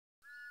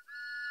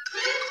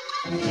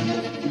Oh,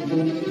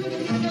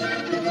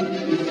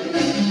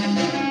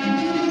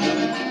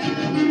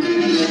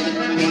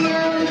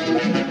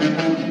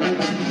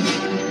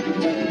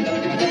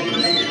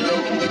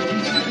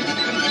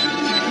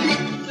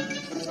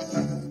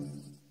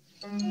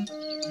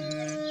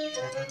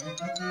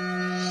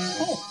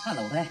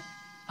 hello there.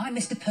 I'm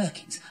Mr.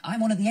 Perkins. I'm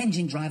one of the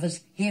engine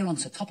drivers here on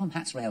Sir Topham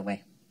Hatt's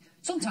Railway.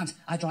 Sometimes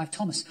I drive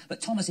Thomas, but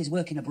Thomas is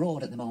working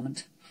abroad at the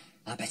moment.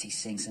 I bet he's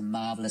seeing some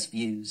marvellous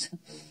views.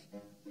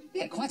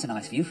 Yeah, quite a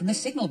nice view from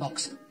this signal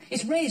box.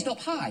 It's raised up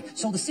high,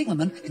 so the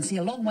signalman can see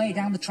a long way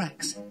down the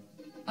tracks.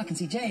 I can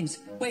see James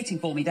waiting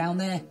for me down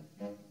there.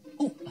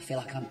 Oh, I feel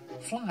like I'm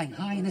flying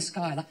high in the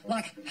sky,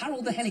 like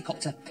Harold the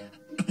helicopter.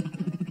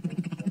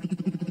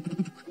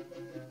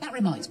 That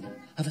reminds me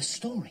of a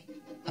story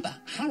about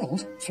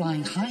Harold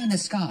flying high in the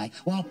sky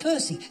while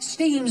Percy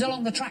steams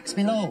along the tracks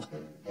below.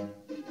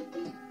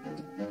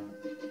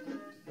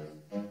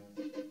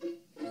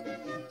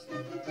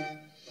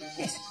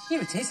 Yes,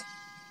 here it is.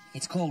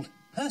 It's called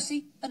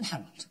Percy and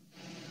Harold.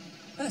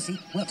 Percy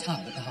worked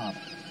hard at the harbour.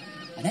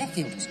 An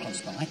airfield was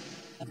close by,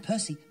 and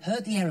Percy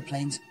heard the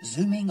aeroplanes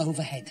zooming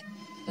overhead.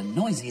 The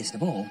noisiest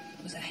of all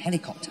was a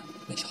helicopter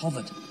which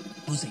hovered,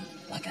 buzzing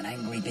like an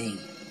angry bee.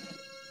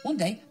 One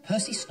day,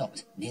 Percy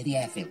stopped near the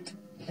airfield.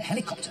 The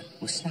helicopter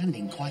was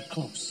standing quite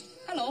close.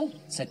 "Hello,"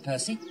 said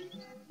Percy.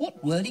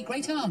 "What whirly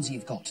great arms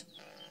you've got."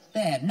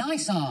 "They're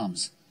nice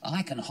arms.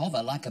 I can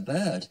hover like a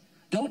bird.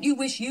 Don't you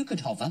wish you could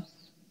hover?"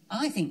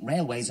 "I think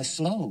railways are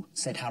slow,"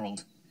 said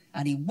Harold,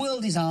 and he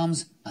whirled his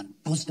arms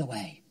and buzzed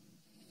away.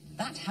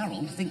 "That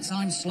Harold thinks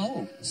I'm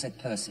slow," said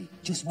Percy.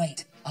 "Just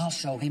wait, I'll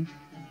show him."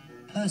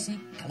 Percy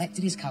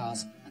collected his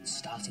cars and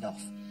started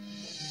off.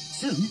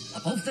 Soon,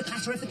 above the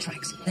clatter of the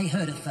tracks, they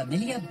heard a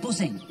familiar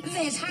buzzing.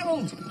 "There's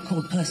Harold,"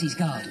 called Percy's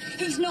guard.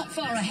 "He's not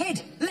far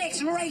ahead.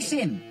 Let's race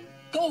him."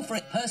 "Go for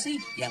it, Percy,"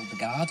 yelled the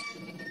guard.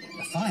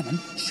 The fireman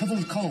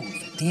shovelled coal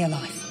for dear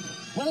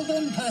life. "Well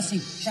done, Percy,"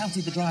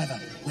 shouted the driver.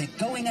 "We're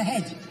going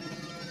ahead."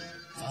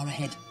 Far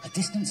ahead, a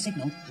distant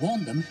signal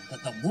warned them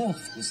that the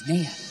wharf was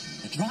near.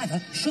 The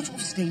driver shut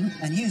off steam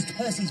and used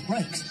Percy's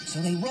brakes,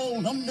 so they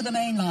rolled under the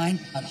main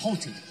line and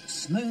halted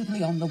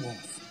smoothly on the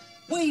wharf.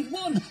 "We've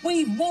won!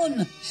 We've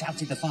won!"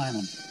 shouted the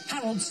fireman.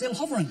 "Harold's still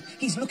hovering.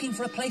 He's looking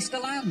for a place to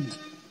land."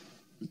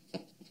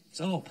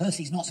 So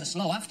Percy's not so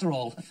slow after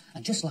all.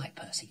 And just like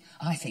Percy,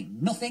 I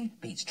think nothing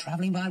beats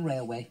travelling by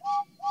railway.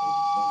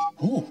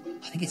 Oh,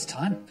 I think it's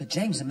time for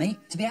James and me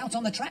to be out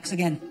on the tracks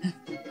again.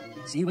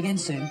 See you again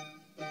soon.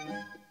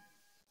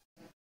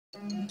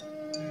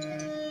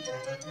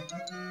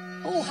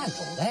 Oh,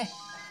 hello there.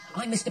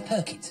 I'm Mr.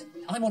 Perkins.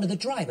 I'm one of the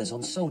drivers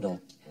on Sodor.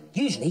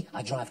 Usually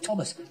I drive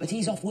Thomas, but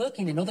he's off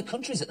working in other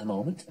countries at the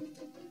moment.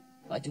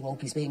 I do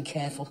hope he's being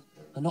careful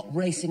and not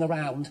racing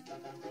around.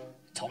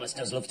 Thomas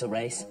does love to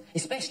race,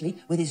 especially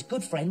with his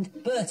good friend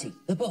Bertie,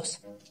 the bus.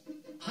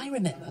 I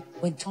remember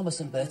when Thomas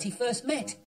and Bertie first met.